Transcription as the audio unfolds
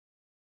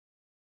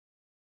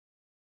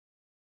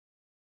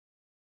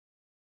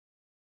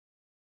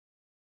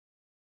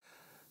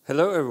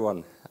Hello,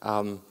 everyone.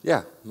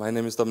 My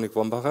name is Dominik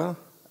Wombacher,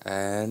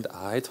 and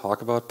I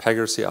talk about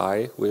Pagure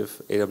CI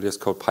with AWS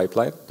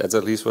CodePipeline. That's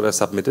at least what I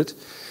submitted.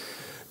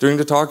 During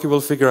the talk, you will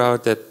figure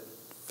out that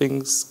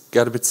things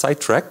got a bit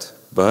sidetracked,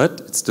 but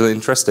it's still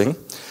interesting.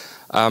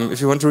 If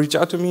you want to reach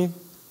out to me,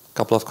 a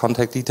couple of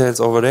contact details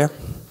over there.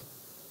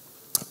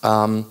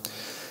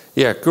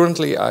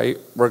 Currently I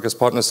work as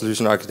partner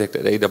solution architect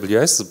at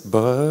AWS,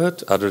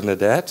 but other than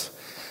that,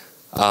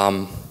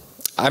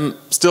 I'm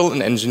still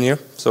an engineer,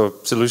 so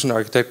solution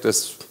architect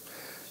is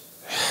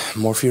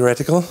more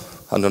theoretical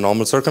under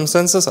normal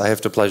circumstances. I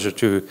have the pleasure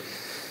to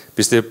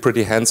be still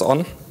pretty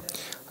hands-on.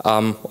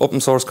 Open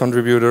source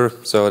contributor,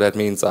 so that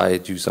means I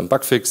do some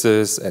bug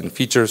fixes and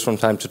features from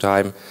time to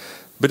time.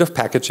 Bit of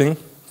packaging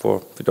for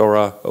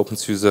Fedora,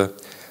 openSUSE,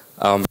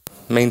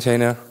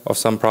 maintainer of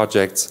some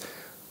projects.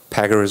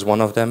 Pagure is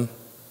one of them.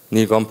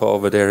 Neil Gompa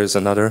over there is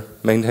another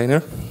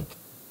maintainer.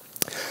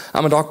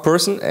 I'm a dog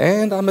person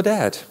and I'm a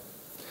dad.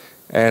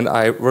 And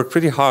I work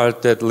pretty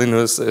hard that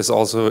Linus is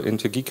also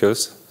into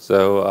geekos.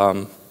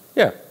 So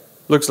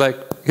looks like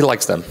he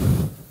likes them.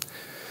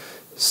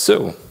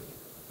 So,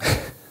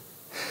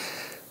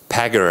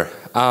 Pagure.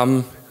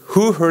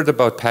 Who heard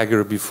about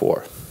Pagure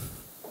before?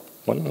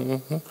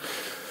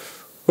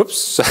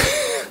 Whoops.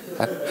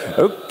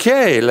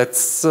 Okay,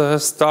 let's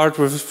start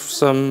with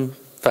some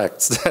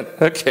facts.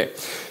 Okay,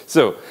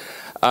 so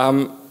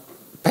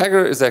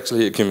Pagure is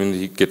actually a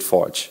community Git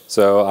forge.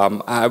 So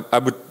I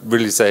would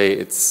really say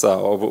it's,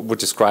 would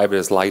describe it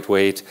as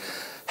lightweight,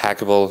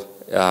 hackable,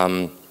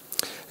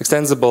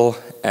 extensible,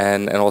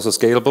 and also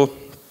scalable.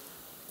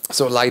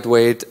 So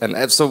lightweight,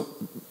 and so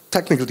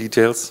technical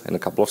details in a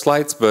couple of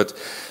slides, but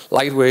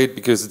lightweight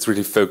because it's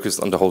really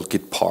focused on the whole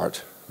Git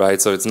part, right?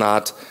 So it's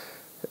not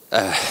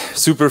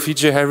super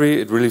feature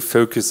heavy, it really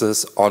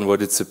focuses on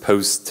what it's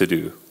supposed to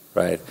do,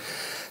 right?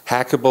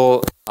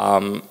 Hackable,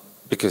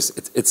 because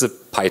it's a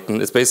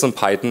Python, it's based on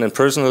Python, and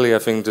personally I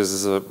think this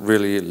is a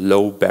really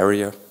low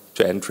barrier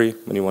to entry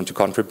when you want to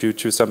contribute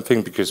to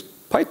something, because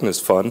Python is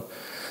fun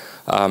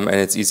and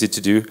it's easy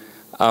to do.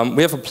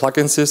 We have a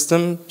plugin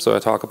system, so I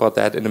talk about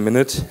that in a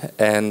minute,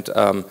 and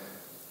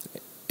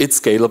it's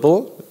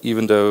scalable,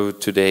 even though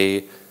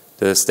today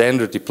the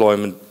standard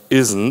deployment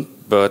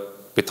isn't, but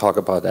we talk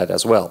about that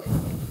as well.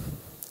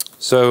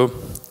 So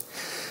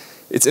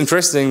it's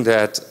interesting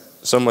that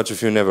so much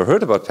of you never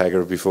heard about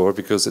Pagure before,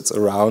 because it's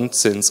around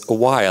since a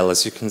while,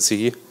 as you can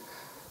see,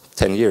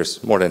 10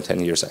 years, more than 10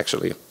 years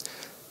actually.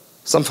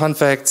 Some fun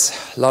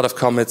facts, a lot of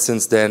commits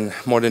since then,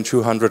 more than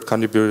 200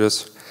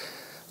 contributors.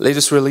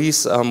 Latest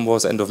release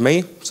was end of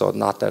May, so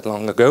not that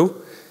long ago.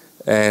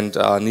 And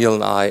Neil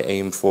and I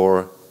aim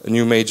for a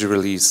new major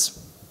release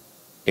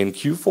in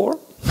Q4,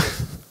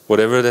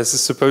 whatever this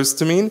is supposed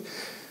to mean.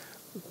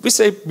 We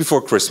say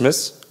before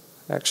Christmas,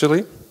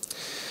 actually.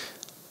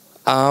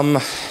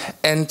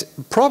 And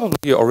probably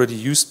you already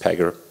used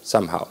Pagure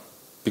somehow,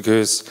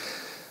 because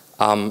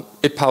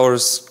it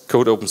powers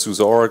code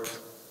openSUSE.org,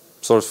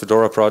 source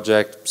Fedora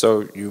project,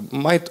 so you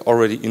might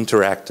already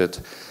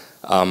interacted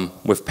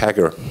with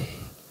Pagure.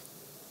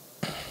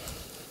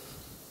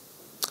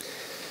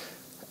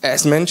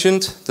 As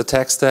mentioned, the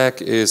tech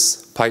stack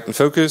is Python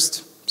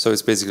focused, so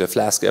it's basically a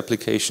Flask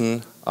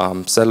application.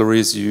 Celery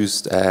is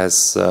used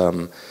as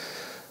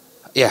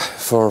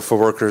for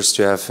workers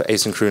to have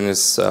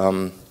asynchronous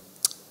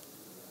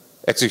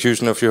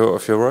execution of your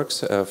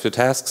works, of your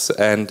tasks,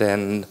 and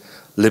then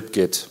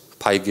libgit,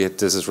 pygit.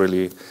 This is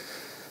really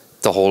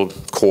the whole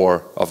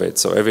core of it.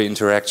 So every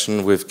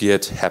interaction with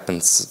Git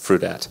happens through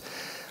that.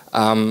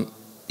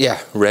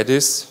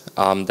 Redis.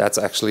 That's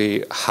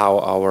actually how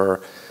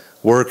our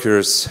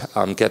workers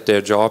get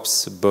their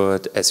jobs.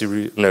 But as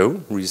you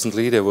know,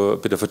 recently there were a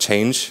bit of a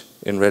change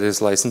in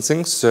Redis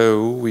licensing,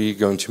 so we're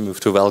going to move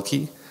to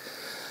Valkey.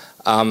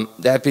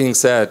 That being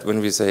said,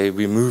 when we say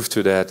we move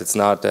to that, it's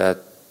not that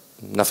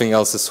nothing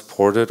else is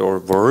supported or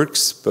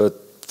works, but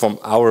from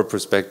our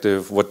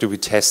perspective, what do we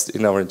test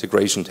in our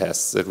integration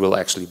tests? It will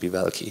actually be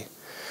Valkey.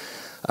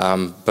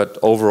 But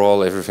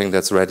overall, everything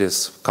that's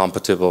Redis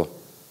compatible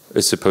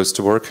is supposed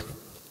to work.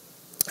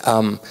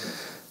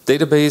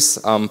 Database,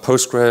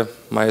 Postgre,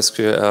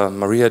 MySQL,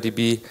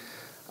 MariaDB,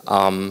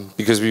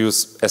 because we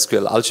use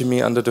SQL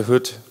Alchemy under the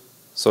hood,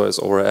 so as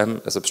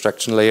ORM, as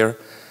abstraction layer.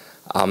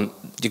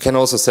 You can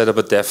also set up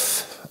a dev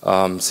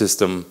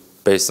system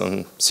based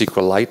on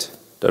SQLite.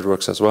 That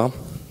works as well.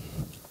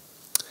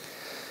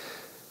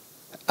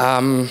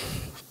 I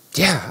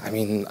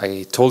mean,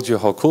 I told you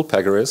how cool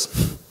Pagure is,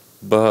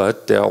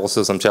 but there are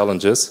also some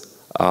challenges.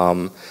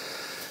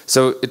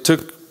 So it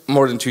took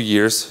more than 2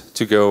 years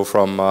to go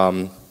from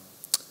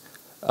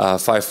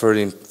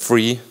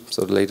 5.13.3,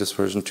 so the latest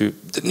version, to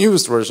the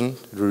newest version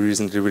we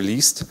recently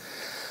released.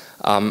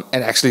 And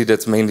actually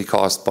that's mainly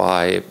caused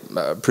by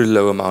a pretty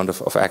low amount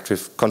of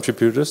active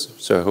contributors,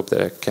 so I hope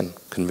that I can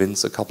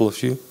convince a couple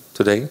of you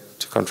today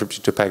to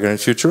contribute to Pagure in the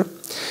future.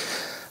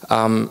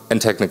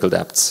 And technical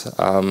depths.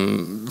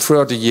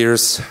 Throughout the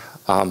years,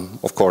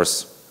 of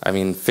course, I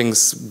mean,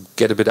 things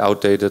get a bit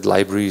outdated,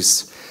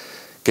 libraries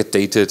get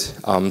dated,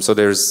 so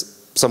there's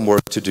some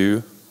work to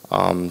do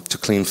to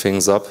clean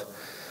things up,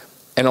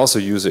 and also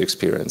user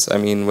experience. I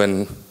mean,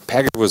 when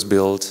Pagure was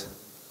built,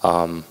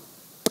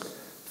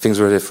 things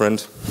were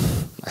different.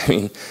 I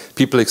mean,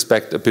 people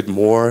expect a bit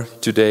more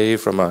today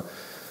from a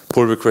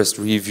pull request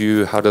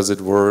review. How does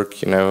it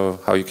work? You know,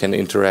 how you can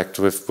interact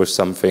with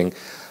something.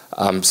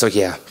 So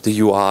yeah, the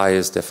UI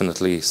is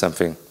definitely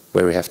something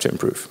where we have to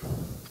improve.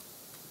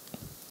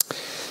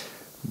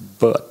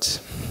 But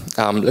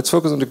let's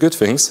focus on the good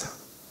things.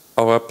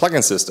 Our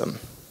plugin system.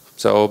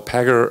 So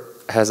Pagure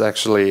has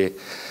actually,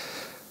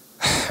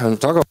 when we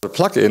talk about a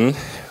plugin,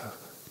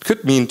 it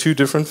could mean two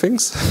different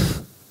things.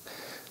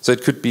 So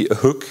it could be a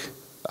hook.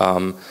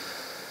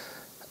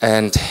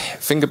 And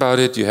think about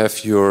it, you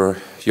have your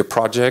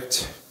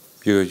project,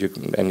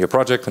 and your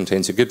project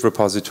contains your Git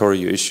repository,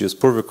 your issues,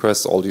 pull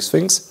requests, all these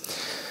things.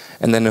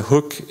 And then a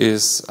hook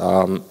is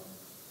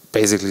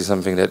basically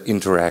something that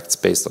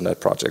interacts based on that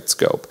project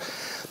scope.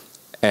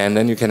 And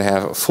then you can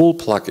have a full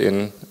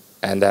plugin,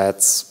 and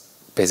that's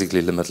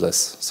basically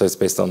limitless. So it's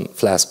based on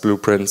Flask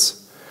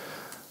blueprints.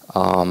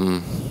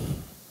 So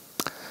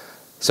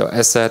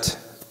as said,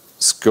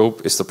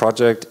 scope is the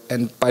project.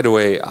 And by the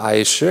way,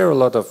 I share a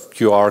lot of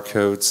QR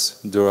codes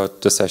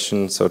throughout the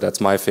session, so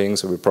that's my thing.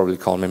 So we'll probably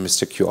call me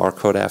Mr. QR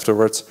Code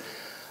afterwards.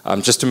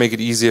 Just to make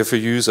it easier for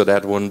you, so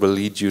that one will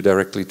lead you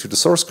directly to the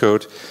source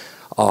code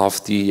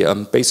of the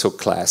base hook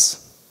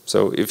class.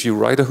 So if you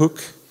write a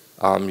hook,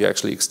 you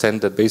actually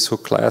extend that base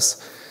hook class.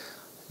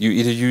 You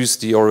either use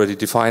the already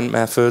defined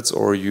methods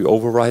or you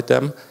override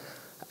them,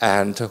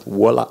 and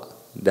voila,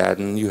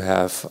 then you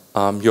have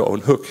your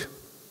own hook.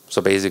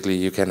 So basically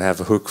you can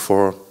have a hook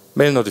for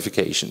mail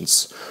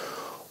notifications,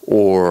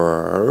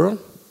 or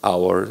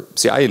our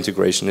CI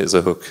integration is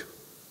a hook,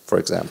 for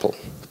example.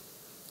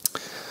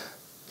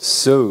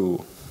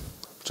 So,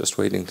 just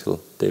waiting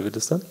till David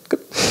is done. Good.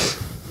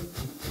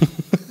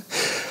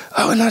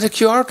 Oh, another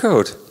QR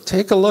code.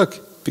 Take a look,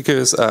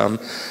 because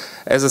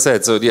as I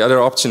said, so the other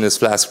option is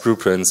Flask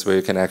blueprints, where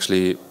you can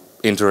actually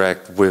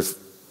interact with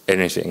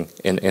anything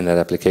in that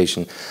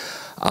application.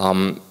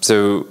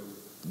 So,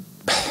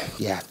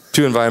 yeah,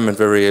 two environment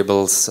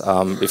variables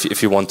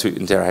if you want to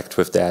interact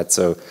with that.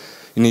 So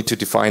you need to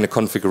define a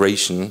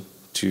configuration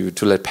to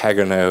let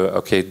Pagure know,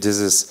 okay, this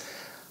is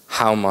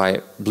how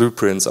my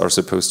blueprints are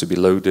supposed to be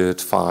loaded,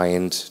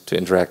 find, to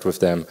interact with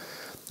them.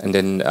 And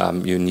then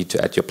you need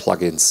to add your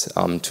plugins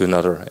to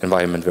another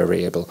environment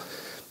variable.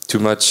 Too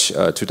much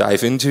to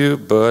dive into,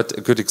 but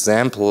a good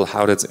example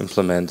how that's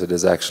implemented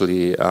is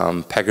actually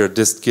Pagure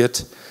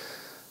dist-git.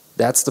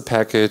 That's the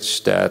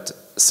package that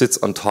sits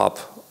on top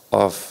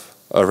of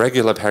a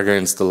regular Pagure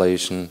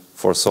installation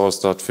for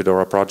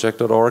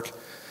source.fedoraproject.org.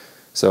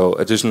 So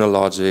additional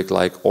logic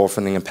like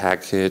orphaning a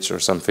package or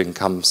something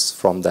comes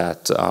from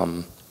that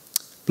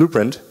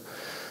blueprint.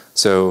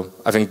 So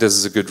I think this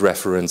is a good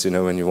reference, you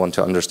know, when you want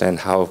to understand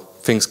how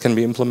things can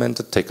be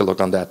implemented, take a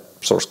look on that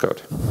source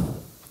code.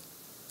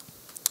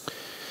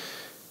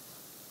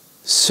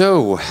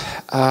 So,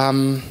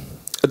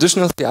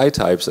 additional CI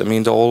types. I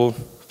mean, the whole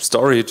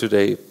story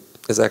today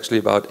is actually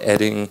about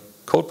adding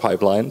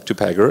CodePipeline to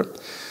Pagure.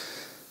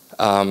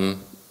 And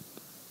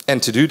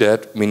to do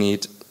that, we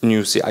need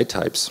new CI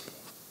types.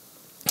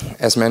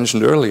 As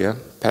mentioned earlier,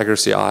 Pagure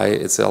CI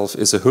itself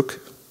is a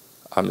hook.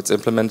 It's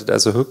implemented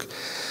as a hook,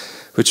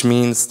 which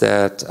means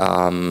that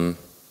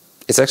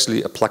it's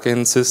actually a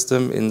plugin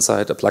system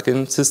inside a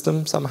plugin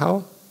system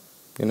somehow.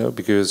 You know,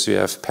 because you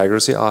have Pagure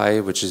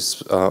CI, which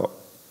is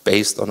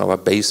based on our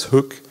base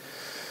hook,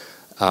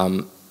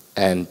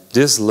 and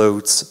this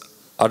loads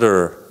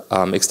other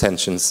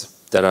extensions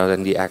that are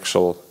in the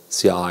actual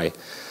CI.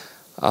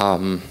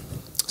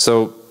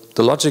 So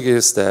the logic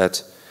is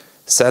that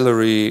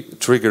salary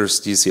triggers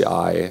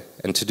DCI,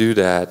 and to do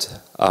that,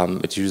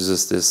 it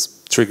uses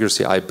this trigger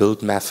CI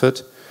build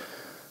method.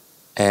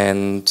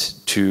 And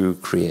to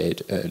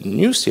create a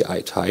new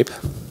CI type,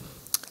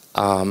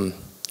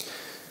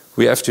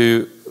 we have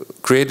to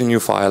create a new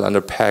file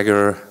under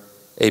Pagure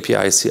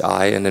API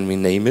CI, and then we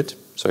name it.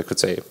 So I could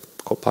say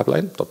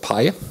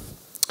CodePipeline.py.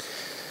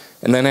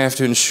 And then I have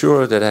to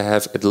ensure that I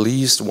have at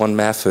least one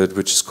method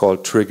which is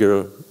called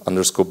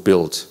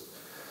trigger_build.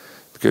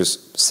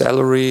 Because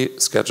salary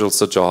schedules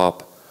the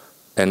job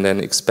and then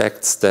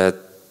expects that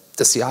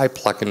the CI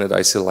plugin that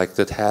I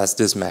selected has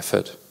this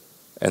method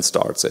and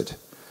starts it.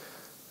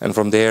 And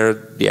from there,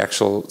 the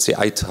actual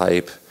CI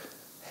type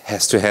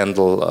has to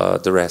handle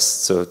the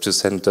rest. So to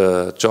send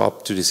the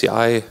job to the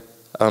CI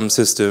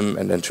system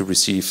and then to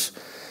receive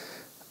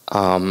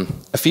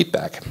a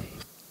feedback.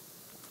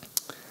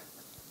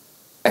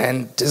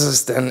 And this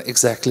is then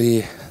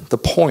exactly the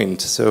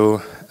point.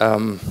 So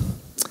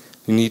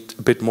you need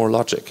a bit more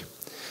logic.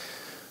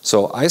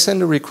 So I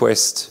send a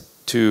request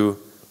to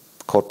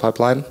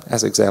CodePipeline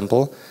as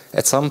example.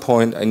 At some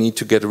point, I need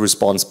to get a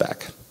response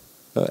back.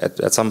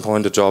 At some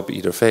point, the job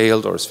either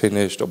failed or is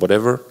finished or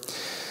whatever.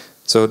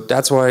 So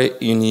that's why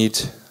you need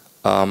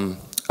a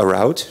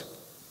route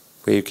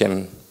where you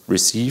can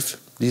receive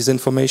these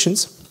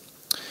informations.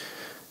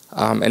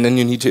 And then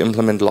you need to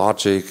implement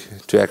logic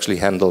to actually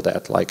handle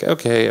that. Like,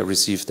 okay, I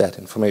received that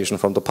information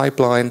from the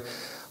pipeline.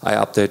 I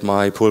update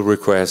my pull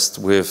request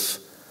with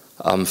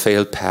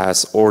failed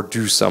pass or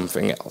do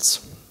something else.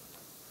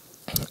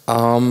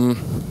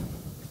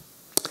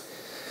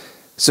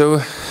 So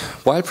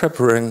while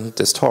preparing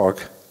this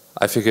talk,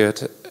 I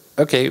figured,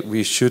 okay,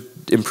 we should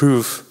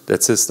improve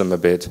that system a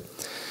bit.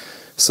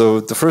 So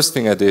the first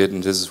thing I did,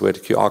 and this is where the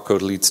QR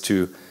code leads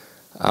to,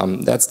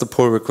 that's the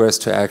pull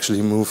request to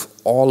actually move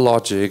all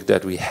logic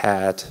that we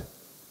had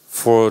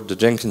for the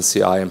Jenkins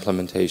CI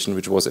implementation,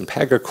 which was in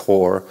Pagure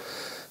core,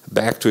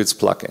 back to its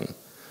plugin.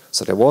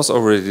 So there was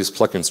already this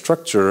plugin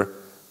structure,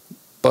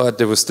 but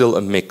there was still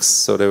a mix.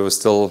 So there was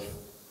still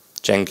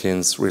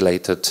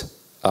Jenkins-related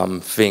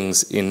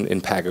things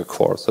in Pagure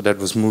core. So that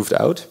was moved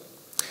out.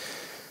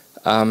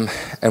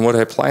 And what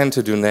I plan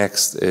to do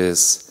next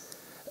is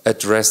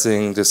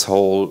addressing this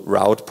whole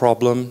route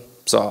problem.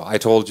 So I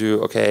told you,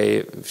 okay,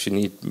 if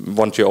you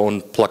want your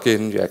own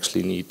plugin, you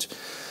actually need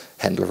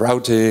handle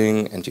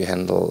routing and you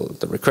handle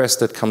the request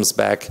that comes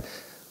back.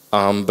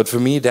 But for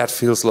me, that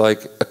feels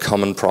like a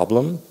common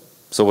problem.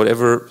 So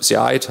whatever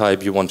CI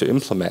type you want to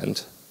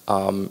implement,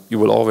 you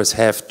will always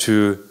have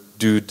to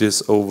do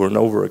this over and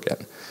over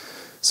again.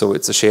 So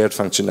it's a shared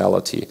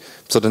functionality.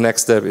 So the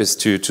next step is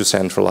to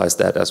centralize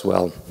that as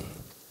well.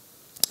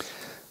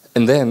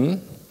 And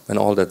then, when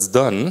all that's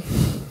done,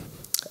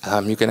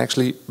 you can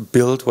actually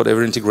build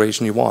whatever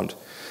integration you want.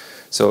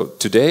 So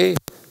today,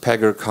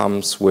 Pagure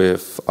comes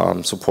with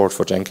support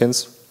for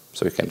Jenkins.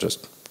 So you can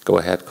just go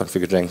ahead,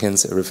 configure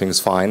Jenkins, everything is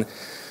fine.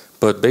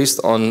 But based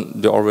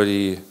on the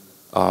already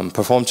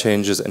performed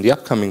changes and the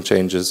upcoming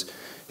changes,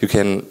 you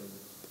can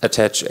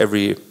attach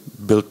every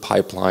build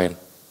pipeline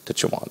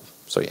that you want.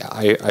 So yeah,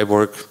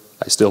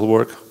 I still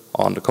work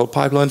on the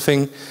CodePipeline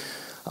thing,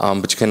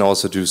 but you can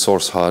also do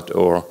source HUD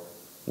or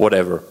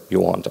whatever you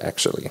want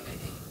actually.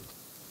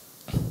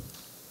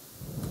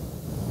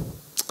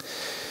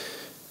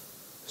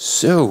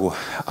 So,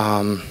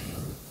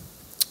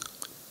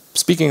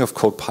 speaking of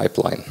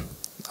CodePipeline,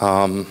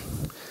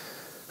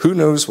 who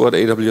knows what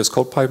AWS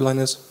CodePipeline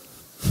is?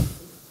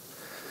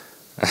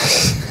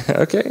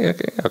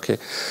 Okay,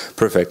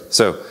 perfect.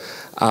 So,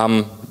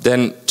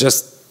 then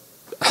just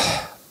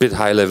a bit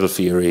high-level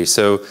theory.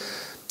 So,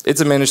 it's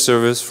a managed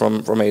service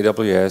from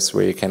AWS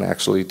where you can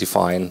actually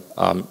define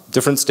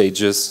different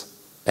stages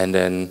and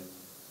then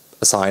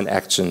assign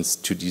actions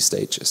to these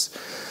stages.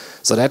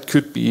 So that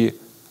could be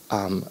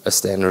a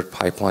standard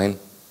pipeline.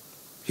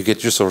 You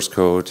get your source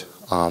code,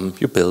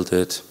 you build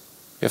it,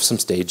 you have some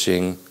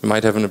staging, you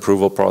might have an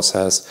approval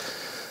process.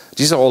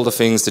 These are all the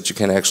things that you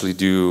can actually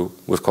do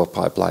with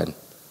CodePipeline.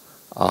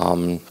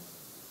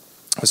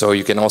 So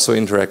you can also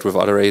interact with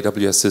other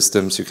AWS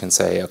systems. You can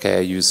say, okay,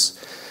 I use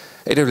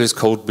AWS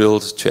Code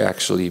Build to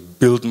actually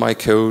build my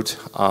code.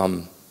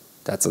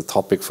 That's a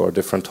topic for a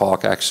different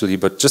talk actually,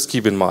 but just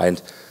keep in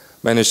mind,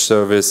 managed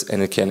service,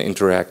 and it can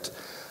interact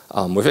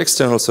with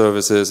external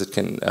services, it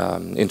can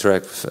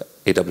interact with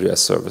AWS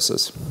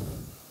services.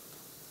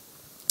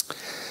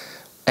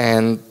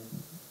 And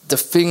the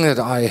thing that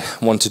I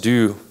want to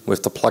do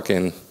with the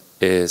plugin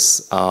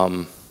is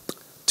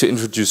to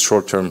introduce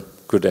short-term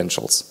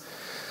credentials.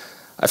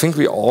 I think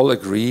we all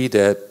agree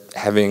that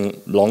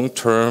having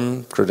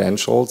long-term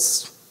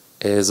credentials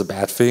is a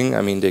bad thing.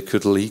 I mean, they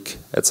could leak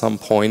at some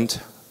point.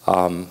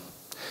 And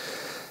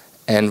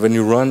when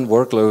you run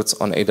workloads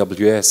on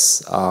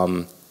AWS,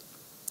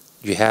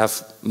 you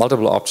have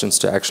multiple options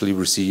to actually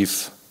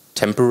receive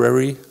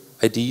temporary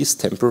IDs,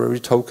 temporary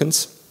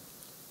tokens,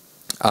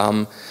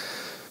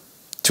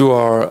 to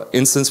our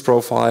instance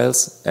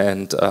profiles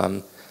and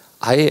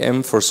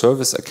IAM for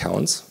service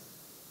accounts.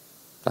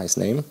 Nice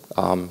name.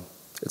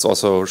 It's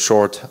also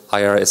short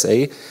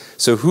IRSA.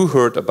 So who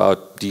heard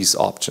about these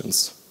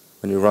options?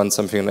 When you run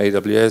something on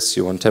AWS,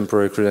 you want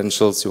temporary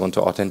credentials, you want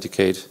to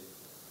authenticate.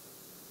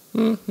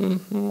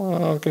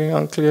 Okay,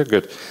 unclear,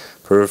 good.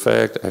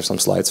 Perfect, I have some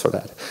slides for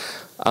that.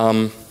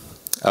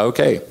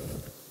 Okay,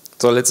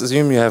 so let's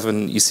assume you have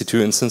an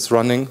EC2 instance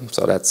running,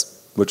 so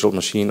that's virtual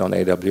machine on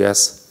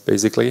AWS,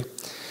 basically.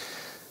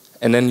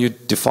 And then you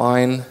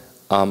define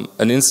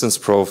an instance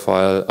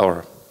profile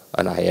or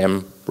an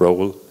IAM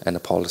role and a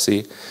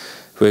policy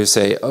where you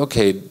say,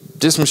 okay,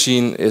 this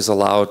machine is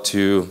allowed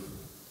to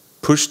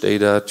push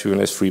data to an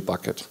S3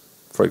 bucket,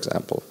 for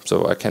example.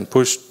 So I can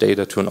push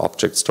data to an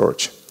object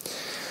storage.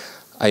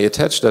 I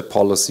attach that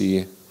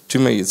policy to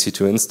my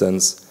EC2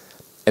 instance,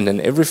 and then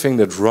everything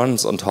that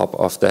runs on top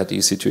of that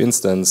EC2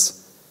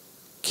 instance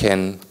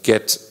can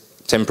get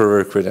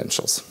temporary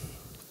credentials.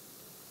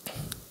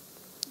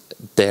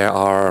 They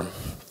are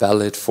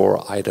valid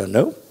for, I don't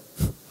know,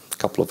 a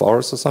couple of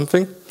hours or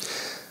something.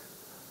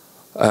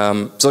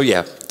 So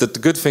yeah, the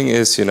good thing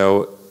is, you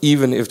know,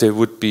 even if they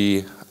would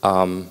be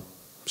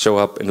show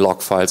up in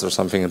log files or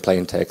something in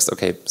plain text,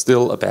 okay,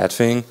 still a bad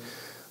thing,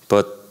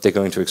 but they're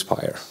going to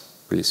expire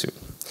really soon.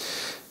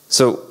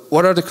 So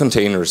what are the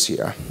containers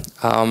here?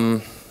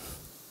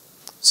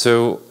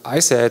 So I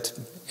said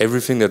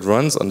everything that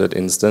runs on that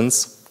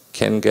instance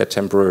can get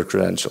temporary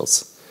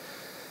credentials.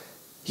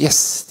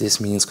 Yes, this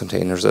means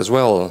containers as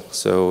well.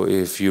 So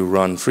if you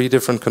run 3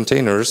 different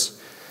containers,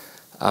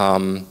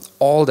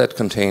 all that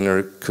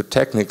container could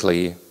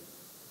technically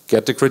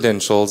get the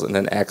credentials and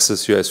then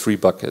access your S3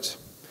 bucket.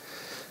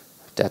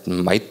 That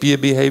might be a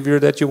behavior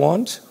that you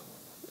want.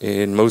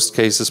 In most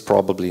cases,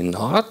 probably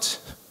not.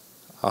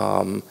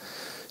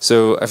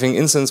 So I think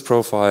instance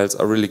profiles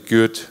are really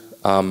good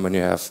when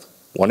you have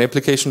one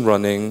application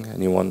running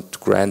and you want to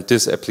grant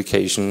this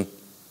application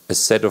a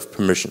set of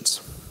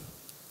permissions.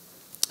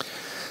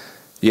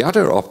 The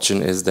other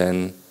option is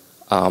then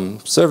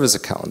service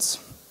accounts.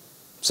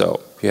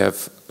 So you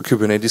have a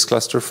Kubernetes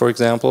cluster, for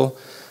example,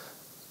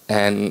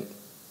 and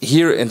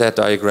here in that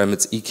diagram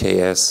it's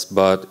EKS,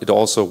 but it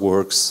also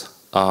works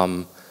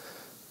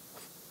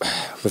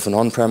with an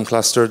on-prem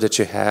cluster that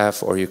you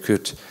have, or you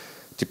could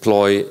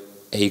deploy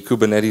a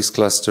Kubernetes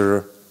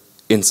cluster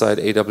inside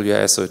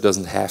AWS, so it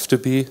doesn't have to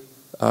be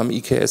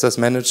EKS as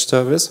managed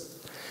service.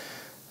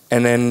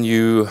 And then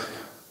you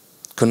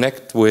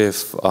connect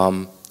with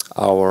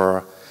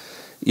our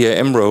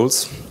IAM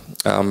roles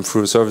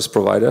through a service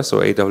provider, so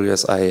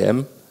AWS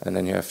IAM, and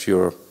then you have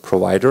your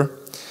provider.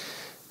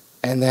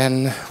 And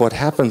then what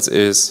happens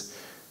is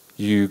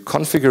you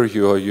configure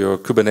your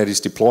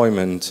Kubernetes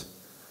deployment,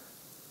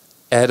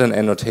 add an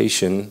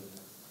annotation,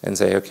 and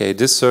say, okay,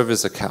 this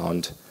service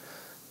account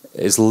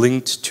is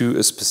linked to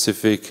a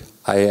specific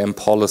IAM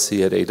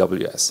policy at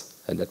AWS.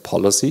 And that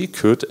policy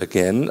could,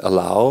 again,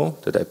 allow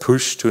that I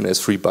push to an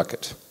S3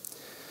 bucket.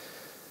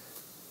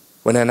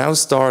 When I now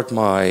start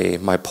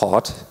my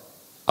pod,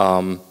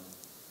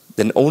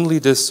 then only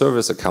this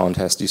service account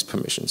has these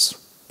permissions.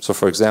 So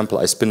for example,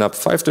 I spin up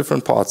 5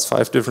 different pods,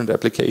 5 different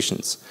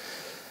applications.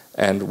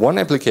 And one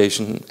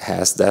application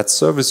has that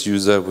service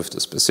user with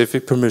the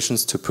specific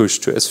permissions to push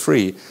to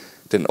S3.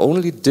 Then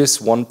only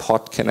this one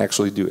pod can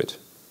actually do it.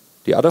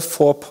 The other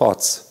 4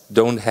 pods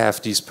don't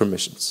have these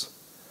permissions.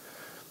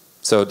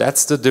 So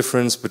that's the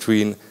difference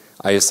between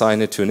I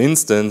assign it to an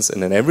instance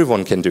and then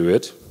everyone can do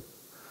it,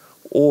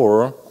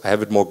 or I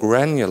have it more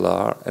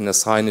granular and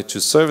assign it to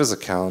service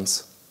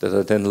accounts that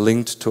are then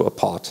linked to a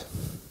pod.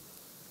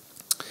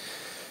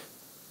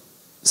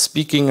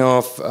 Speaking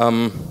of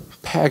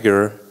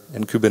Pagure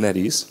and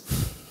Kubernetes,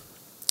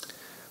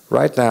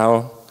 right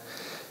now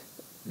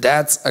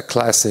that's a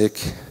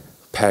classic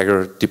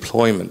Pagure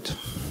deployment.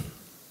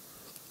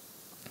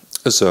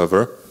 A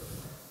server,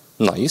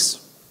 nice.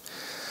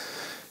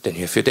 Then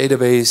you have your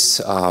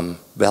database,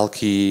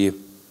 Valkey,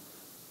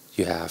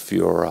 you have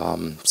your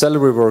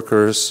salary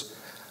workers,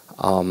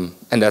 and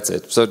that's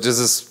it. So this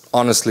is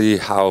honestly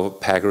how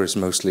Pagure is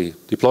mostly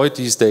deployed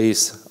these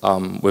days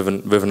with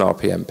an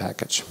RPM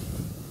package.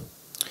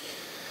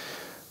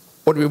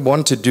 What we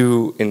want to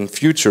do in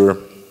future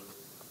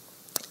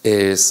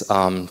is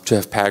to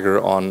have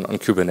Pagure on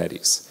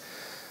Kubernetes.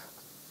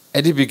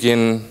 At the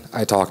beginning,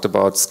 I talked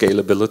about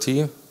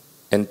scalability,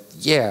 and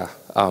yeah,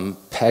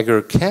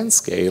 Pagure can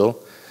scale,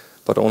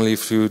 but only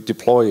if you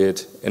deploy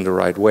it in the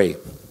right way.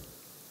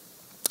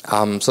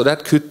 So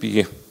that could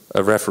be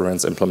a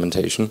reference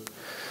implementation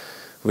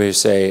where you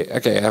say,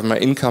 okay, I have my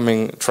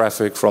incoming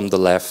traffic from the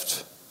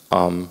left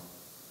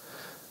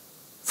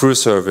through a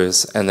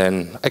service, and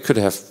then I could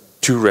have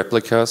 2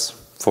 replicas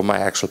for my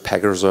actual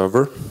Pagure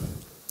server.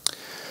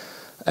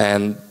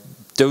 And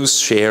those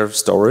share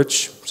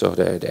storage, so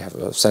they have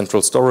a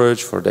central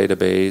storage for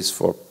database,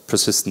 for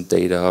persistent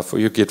data, for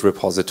your Git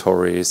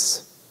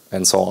repositories,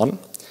 and so on.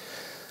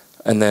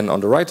 And then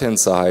on the right-hand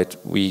side,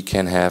 we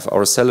can have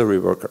our salary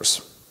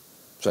workers.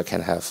 So I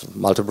can have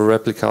multiple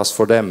replicas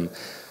for them.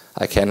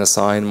 I can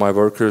assign my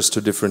workers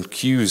to different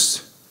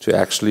queues to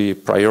actually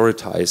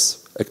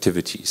prioritize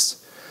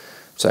activities.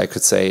 So I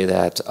could say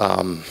that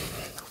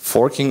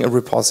forking a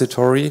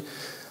repository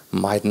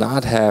might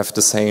not have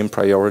the same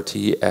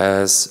priority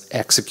as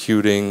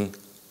executing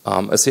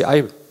a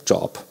CI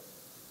job.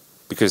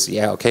 Because,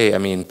 yeah, okay, I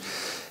mean,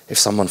 if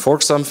someone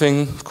forks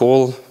something,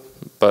 cool,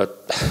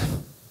 but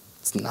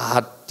it's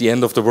not the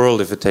end of the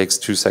world if it takes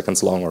 2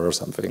 seconds longer or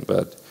something.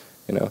 But,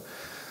 you know,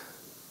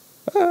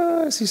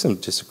 I see some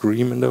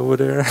disagreement over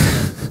there.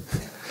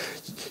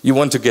 You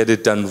want to get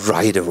it done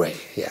right away,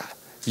 yeah.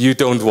 You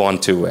don't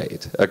want to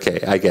wait. Okay,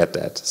 I get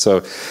that.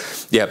 So,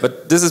 yeah,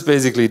 but this is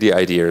basically the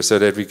idea, so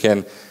that we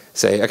can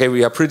say, okay,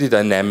 we are pretty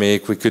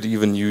dynamic. We could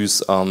even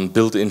use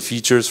built-in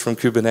features from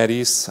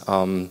Kubernetes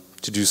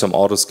to do some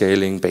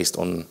auto-scaling based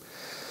on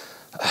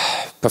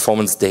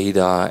performance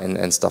data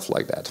and stuff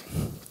like that.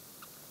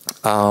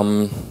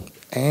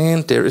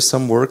 And there is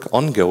some work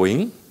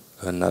ongoing.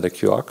 Another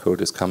QR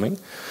code is coming.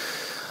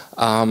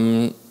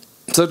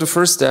 So the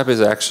first step is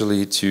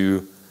actually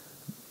to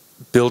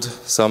build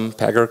some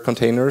Pagure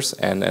containers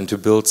and to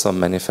build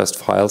some manifest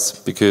files,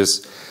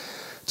 because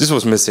this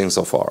was missing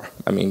so far.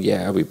 I mean,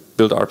 yeah, we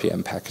built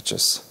RPM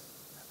packages.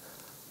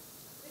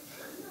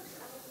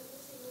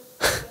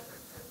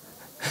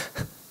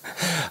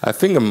 I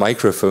think a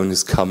microphone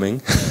is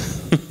coming.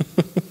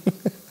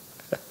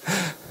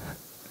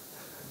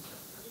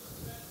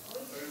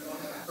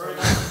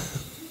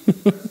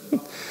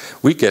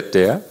 We get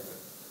there.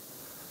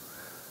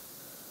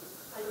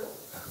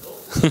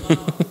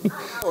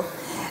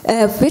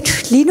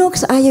 Which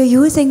Linux are you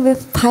using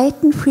with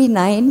Python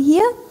 3.9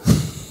 here?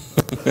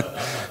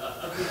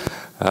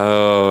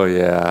 Oh,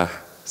 yeah.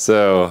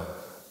 So,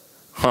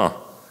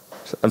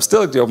 I'm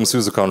still at the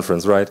openSUSE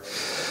conference, right?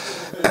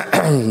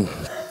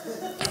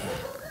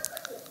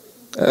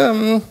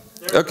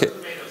 Okay.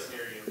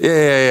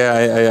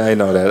 Yeah, I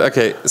know that.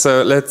 Okay,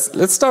 so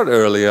let's start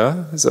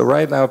earlier. So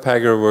right now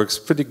Pagure works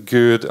pretty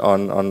good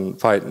on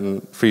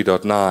Python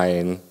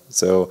 3.9.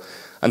 So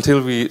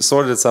until we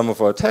sorted some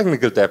of our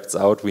technical depths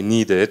out, we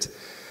need it.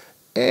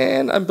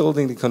 And I'm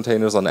building the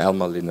containers on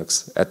Alma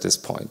Linux at this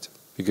point,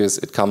 because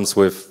it comes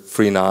with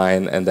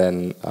 3.9 and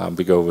then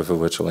we go with a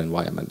virtual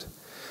environment.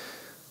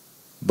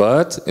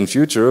 But in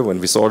future, when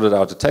we sorted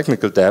out the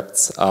technical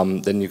depths,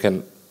 then you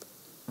can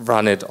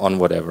run it on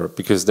whatever,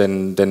 because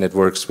then it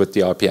works with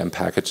the RPM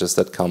packages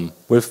that come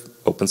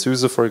with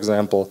openSUSE, for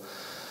example.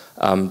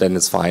 Then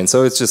it's fine.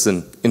 So it's just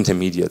an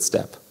intermediate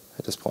step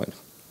at this point.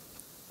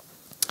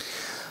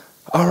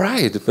 All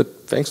right,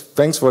 but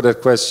thanks for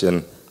that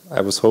question.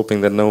 I was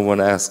hoping that no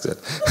one asked it.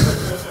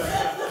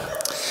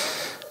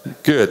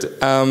 Good.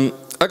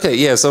 Okay,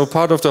 yeah, so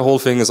part of the whole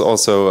thing is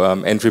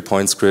also entry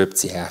point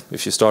scripts. Yeah,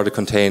 if you start a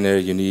container,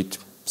 you need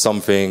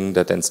something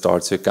that then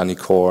starts your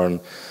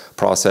Gunnycorn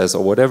process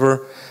or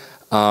whatever.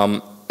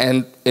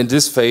 And in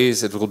this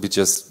phase, it will be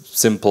just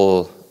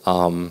simple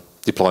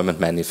deployment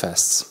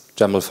manifests,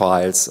 YAML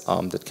files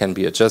that can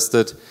be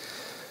adjusted.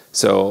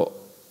 So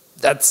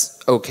that's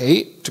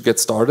okay to get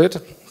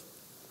started.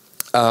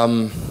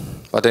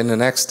 But then the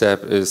next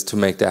step is to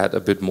make that a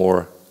bit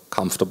more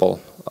comfortable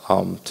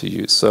to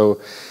use. So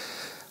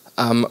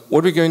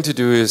what we're going to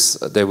do is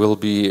there will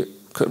be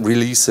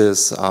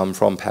releases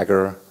from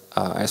Pagure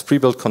as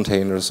pre-built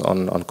containers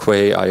on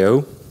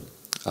Quay.io.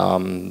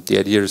 The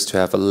idea is to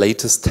have a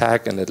latest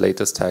tag, and that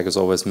latest tag is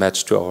always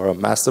matched to our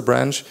master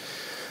branch.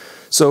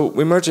 So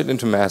we merge it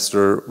into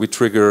master, we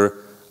trigger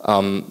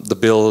the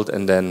build,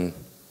 and then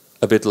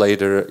a bit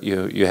later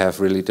you have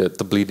really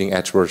the bleeding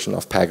edge version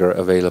of Pagure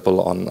available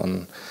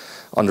on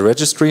the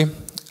registry,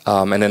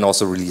 and then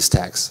also release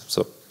tags.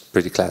 So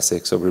pretty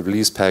classic. So we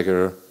release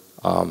Pagure,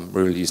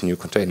 we release new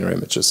container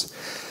images.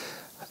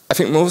 I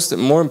think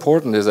more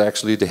important is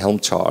actually the Helm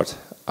chart.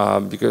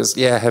 Because,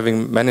 yeah,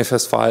 having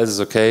manifest files is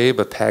okay,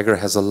 but Pagure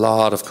has a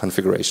lot of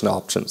configuration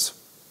options,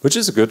 which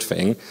is a good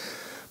thing,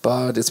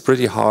 but it's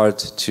pretty hard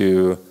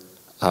to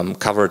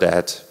cover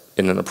that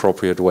in an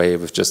appropriate way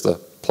with just a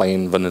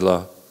plain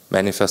vanilla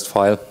manifest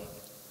file.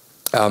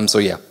 So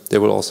yeah, there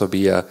will also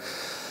be a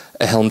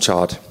Helm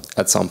chart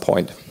at some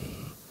point.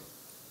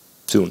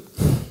 Soon,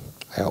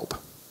 I hope.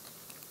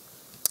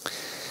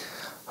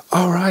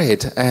 All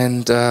right,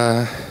 and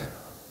I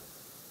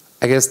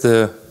guess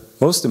the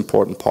most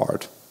important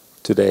part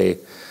today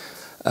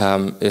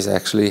is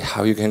actually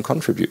how you can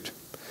contribute.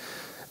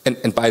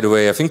 And by the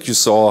way, I think you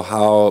saw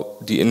how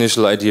the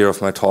initial idea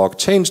of my talk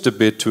changed a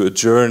bit to a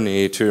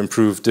journey to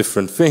improve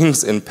different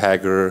things in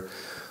Pagure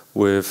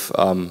with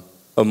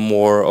a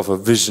more of a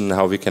vision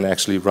how we can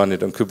actually run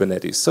it on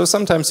Kubernetes. So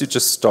sometimes you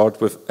just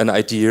start with an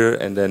idea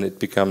and then it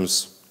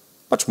becomes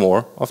much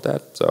more of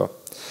that. So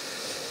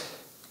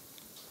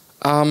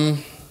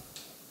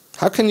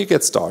how can you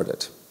get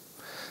started?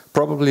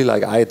 Probably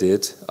like I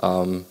did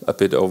a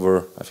bit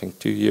over, I think,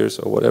 2 years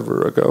or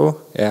whatever ago.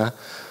 Yeah,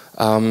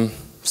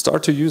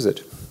 start to use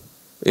it.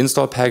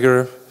 Install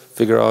Pagure,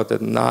 figure out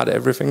that not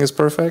everything is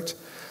perfect,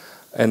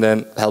 and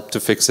then help to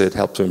fix it,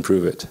 help to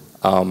improve it.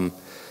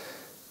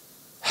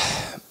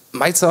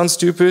 Might sound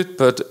stupid,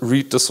 but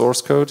read the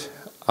source code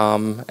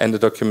and the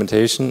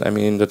documentation. I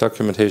mean, the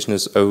documentation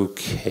is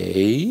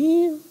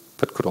okay,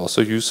 but could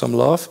also use some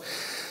love.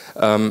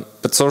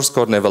 But source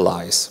code never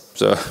lies.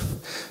 So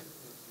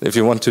if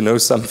you want to know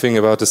something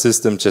about the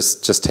system,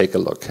 just take a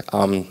look.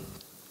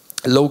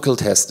 Local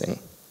testing,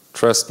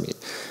 trust me,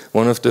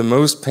 one of the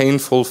most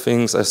painful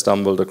things I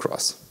stumbled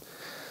across.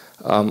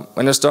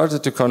 When I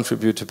started to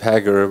contribute to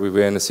Pagure, we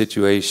were in a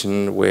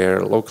situation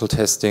where local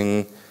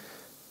testing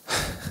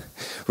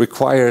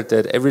required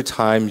that every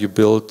time you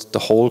build the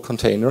whole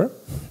container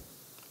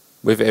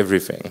with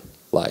everything,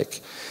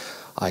 like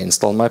I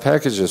install my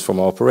packages from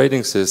my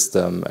operating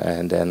system,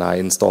 and then I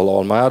install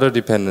all my other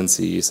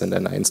dependencies, and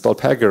then I install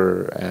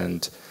Pagure,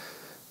 and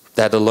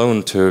that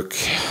alone took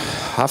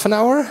half an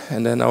hour,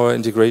 and then our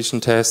integration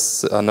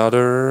tests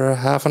another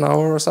half an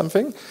hour or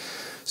something.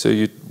 So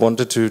you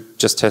wanted to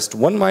just test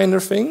one minor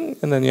thing,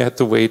 and then you had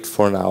to wait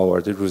for an hour.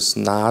 It was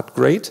not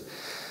great.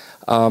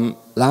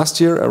 Last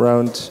year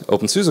around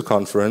openSUSE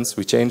conference,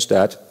 we changed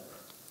that.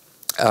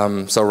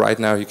 So right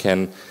now you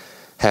can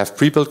have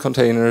pre-built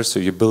containers, so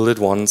you build it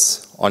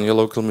once on your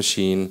local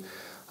machine.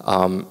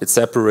 It's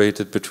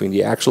separated between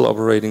the actual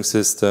operating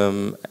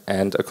system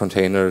and a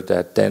container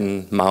that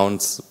then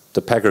mounts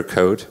the Pagure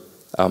code,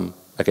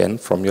 again,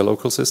 from your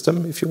local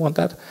system, if you want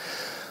that.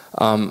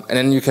 And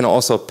then you can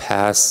also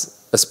pass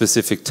a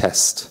specific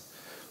test.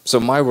 So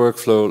my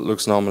workflow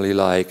looks normally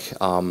like,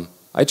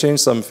 I change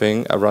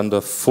something, I run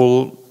the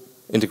full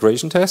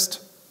integration test,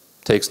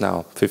 takes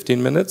now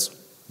 15 minutes,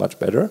 much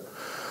better.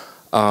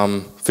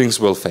 Things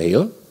will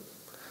fail,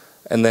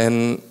 and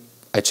then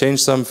I change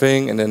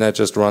something, and then I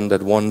just run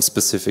that one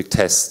specific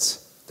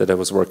test that I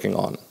was working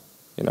on,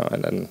 you know,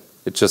 and then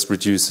it just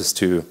reduces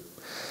to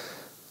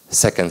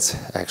seconds,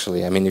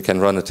 actually. I mean, you can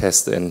run a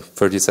test in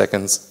 30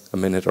 seconds, a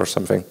minute or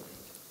something.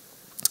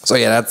 So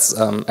yeah, that's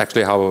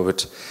actually how I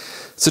would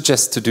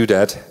suggest to do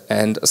that,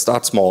 and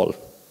start small.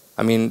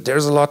 I mean,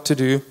 there's a lot to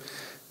do.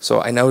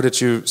 So I know that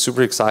you're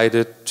super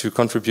excited to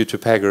contribute to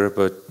Pagure,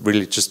 but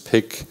really just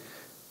pick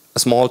a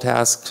small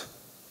task,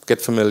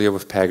 get familiar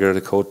with Pagure,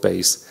 the code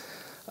base.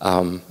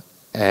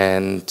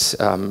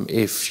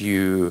 If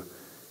you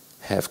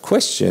have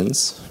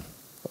questions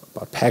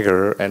about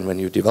Pagure and when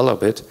you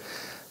develop it,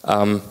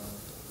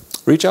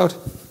 reach out.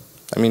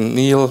 I mean,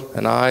 Neil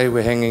and I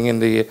were hanging in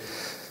the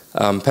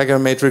Pagure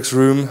matrix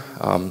room,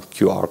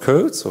 QR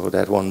code, so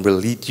that one will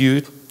lead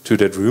you to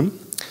that room.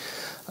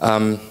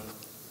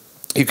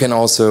 You can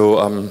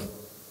also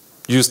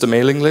use the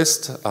mailing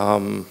list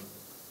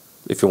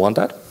if you want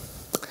that.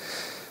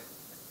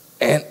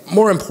 And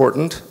more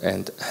important,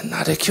 and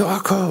another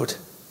QR code,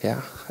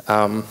 yeah,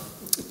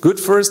 good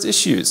first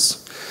issues.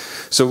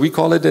 So we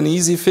call it an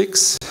easy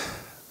fix.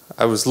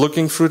 I was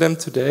looking through them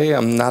today.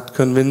 I'm not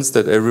convinced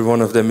that every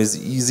one of them is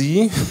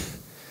easy,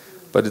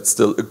 but it's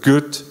still a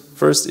good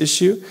first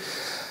issue.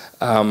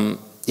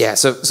 Yeah,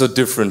 so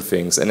different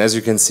things. And as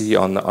you can see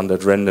on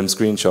that random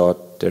screenshot,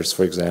 there's,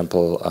 for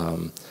example,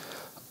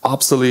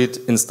 obsolete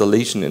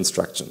installation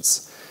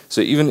instructions. So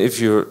even if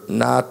you're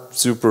not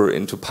super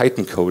into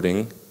Python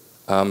coding,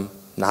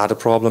 not a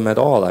problem at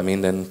all. I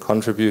mean, then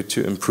contribute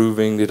to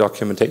improving the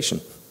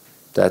documentation.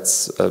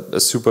 That's a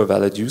super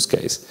valid use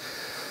case.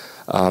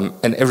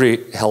 And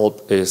every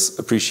help is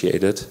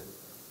appreciated.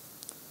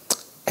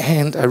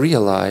 And I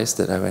realized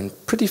that I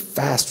went pretty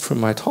fast through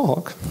my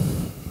talk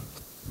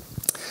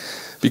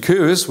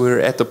because we're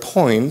at the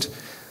point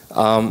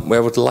where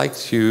I would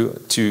like you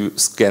to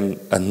scan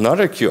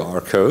another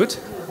QR code.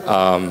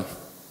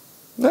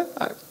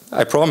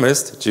 I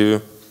promised.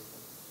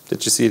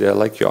 Did you see that I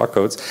like QR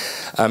codes?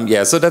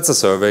 Yeah, so that's a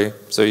survey.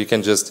 So you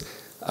can just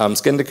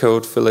scan the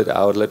code, fill it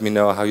out, let me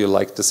know how you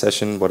liked the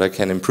session, what I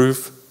can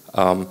improve.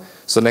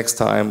 So next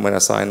time when I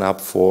sign up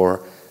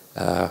for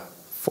a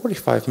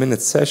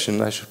 45-minute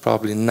session, I should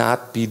probably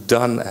not be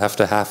done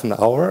after half an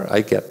hour.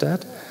 I get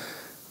that.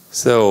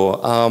 So,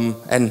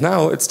 and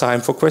now it's time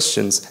for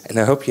questions. And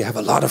I hope you have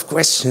a lot of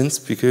questions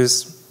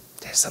because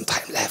there's some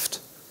time left.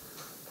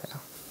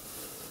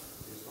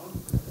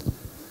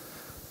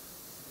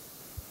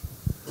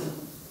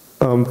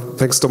 Yeah.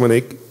 Thanks,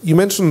 Dominic. You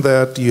mentioned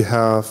that you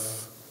have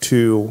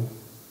 2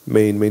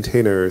 main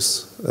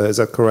maintainers. Is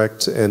that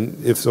correct? And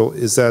if so,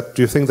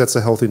 do you think that's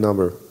a healthy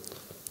number?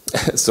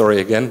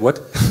 Sorry, again, what?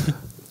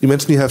 You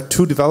mentioned you have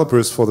 2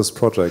 developers for this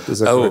project. Is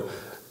that correct?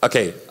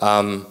 Okay.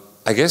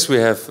 I guess we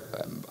have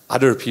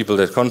other people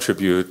that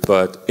contribute,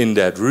 but in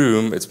that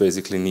room, it's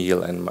basically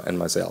Neil and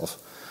myself.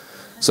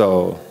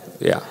 So,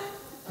 yeah.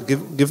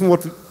 Given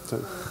what...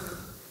 Sorry.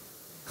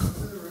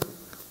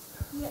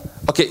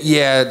 Okay,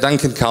 yeah,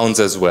 Duncan counts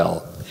as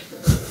well.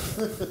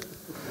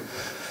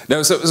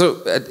 No,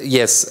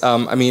 yes,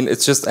 I mean,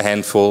 it's just a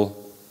handful,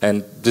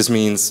 and this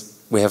means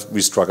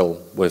we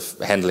struggle with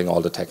handling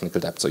all the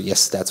technical debt. So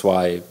yes, that's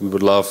why we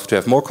would love to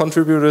have more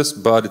contributors,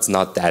 but it's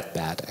not that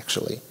bad,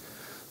 actually.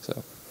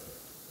 So,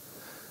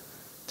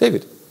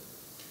 David,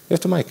 you have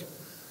the mic.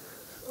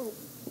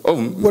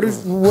 Oh, what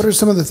are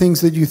some of the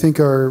things that you think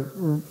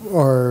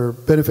are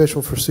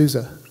beneficial for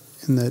SUSE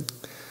in the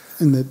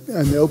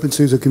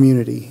openSUSE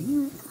community,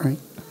 right?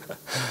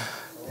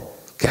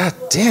 God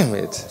damn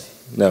it!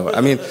 No,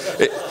 I mean,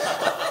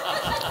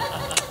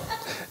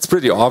 it's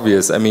pretty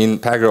obvious. I mean,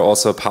 Pagure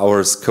also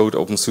powers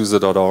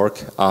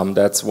codeopensuse.org.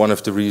 That's one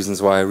of the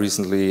reasons why I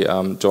recently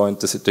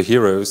joined the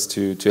Heroes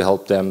to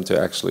help them to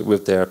actually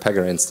with their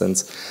Pagure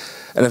instance.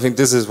 And I think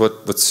this is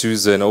what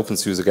SUSE and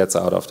openSUSE gets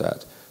out of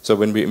that. So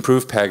when we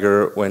improve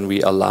Pagure, when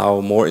we allow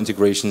more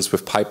integrations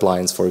with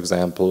pipelines, for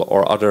example,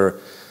 or other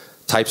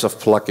types of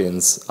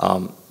plugins,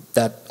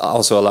 that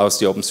also allows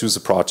the openSUSE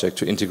project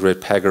to integrate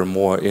Pagure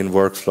more in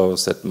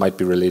workflows that might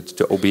be related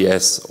to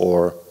OBS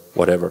or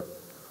whatever.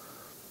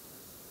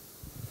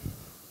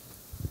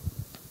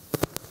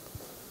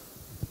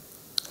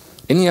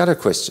 Any other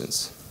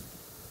questions?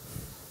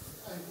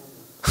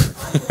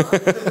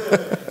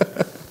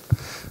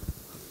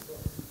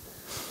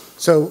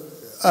 So,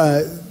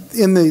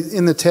 in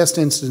the test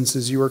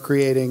instances you were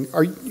creating,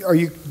 are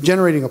you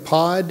generating a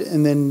pod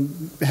and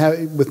then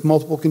with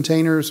multiple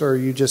containers, or are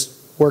you just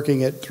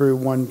working it through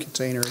one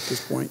container at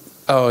this point?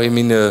 Oh, you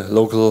mean the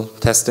local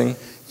testing?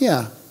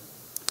 Yeah.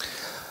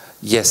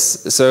 Yes.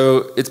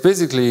 So it's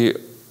basically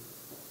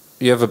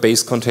you have a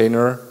base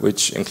container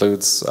which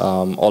includes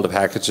all the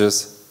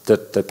packages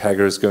that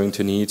Pagure is going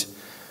to need,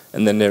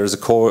 and then there is a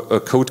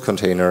code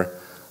container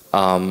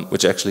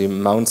which actually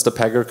mounts the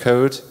Pagure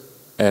code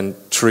and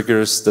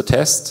triggers the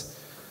test.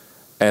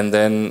 And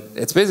then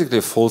it's basically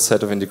a full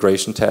set of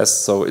integration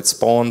tests. So it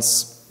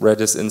spawns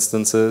Redis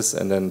instances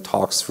and then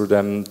talks through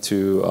them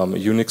to a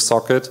Unix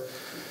socket.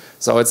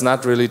 So it's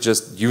not really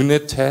just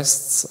unit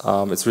tests.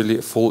 It's really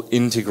a full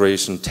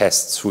integration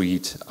test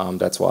suite.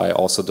 That's why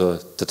also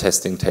the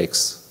testing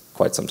takes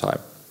quite some time.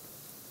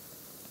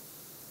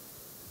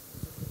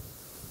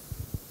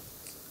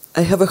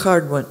 I have a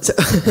hard one.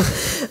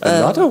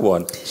 Another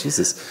one.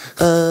 Jesus.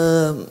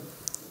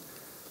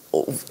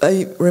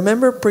 I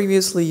remember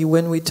previously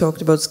when we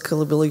talked about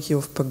scalability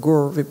of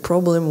Pagure, the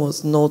problem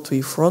was not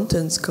the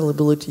front-end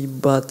scalability,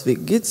 but the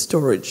Git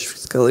storage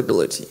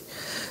scalability.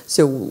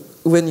 So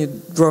when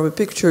you draw a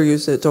picture, you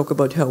talk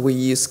about how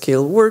we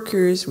scale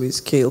workers, we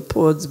scale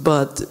pods,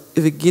 but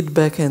the Git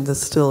backend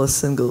is still a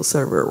single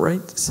server,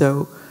 right?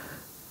 So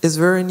is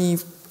there any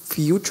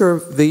future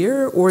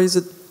there, or is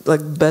it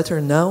like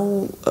better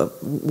now?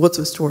 What's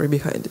the story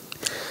behind it?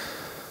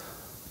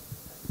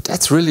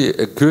 That's really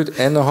a good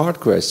and a hard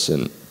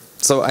question.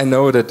 So I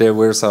know that there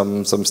were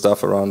some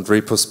stuff around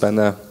repo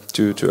spanner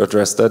to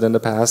address that in the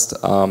past.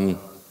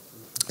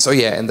 So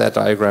yeah, in that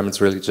diagram, it's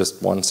really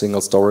just one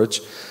single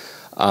storage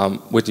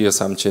with the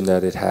assumption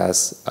that it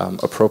has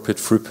appropriate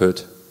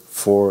throughput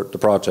for the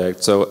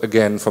project. So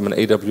again, from an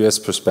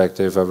AWS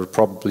perspective, I would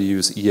probably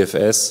use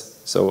EFS,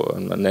 so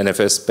an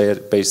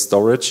NFS-based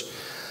storage.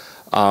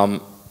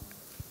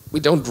 We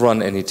don't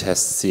run any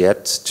tests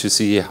yet to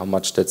see how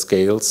much that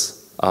scales.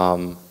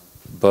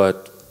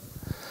 But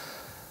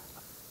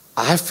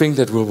I think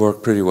that will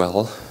work pretty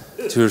well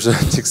to a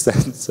certain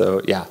extent.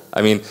 So yeah,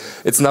 I mean,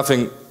 it's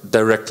nothing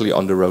directly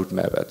on the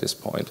roadmap at this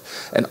point.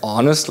 And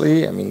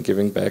honestly, I mean,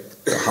 giving back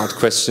the hard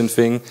question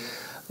thing,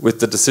 with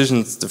the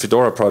decisions the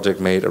Fedora project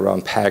made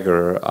around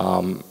Pagure,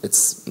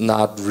 it's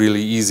not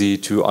really easy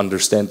to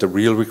understand the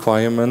real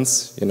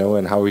requirements, you know,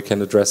 and how we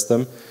can address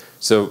them.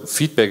 So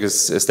feedback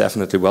is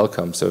definitely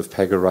welcome. So if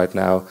Pagure right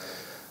now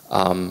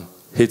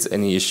hits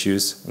any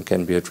issues and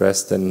can be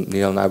addressed, then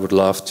Neil and I would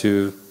love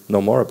to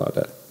know more about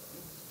that.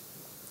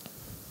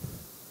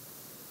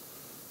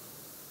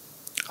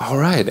 All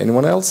right,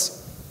 anyone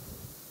else?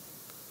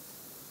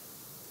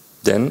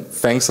 Then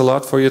thanks a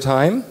lot for your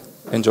time.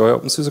 Enjoy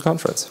openSUSE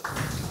conference.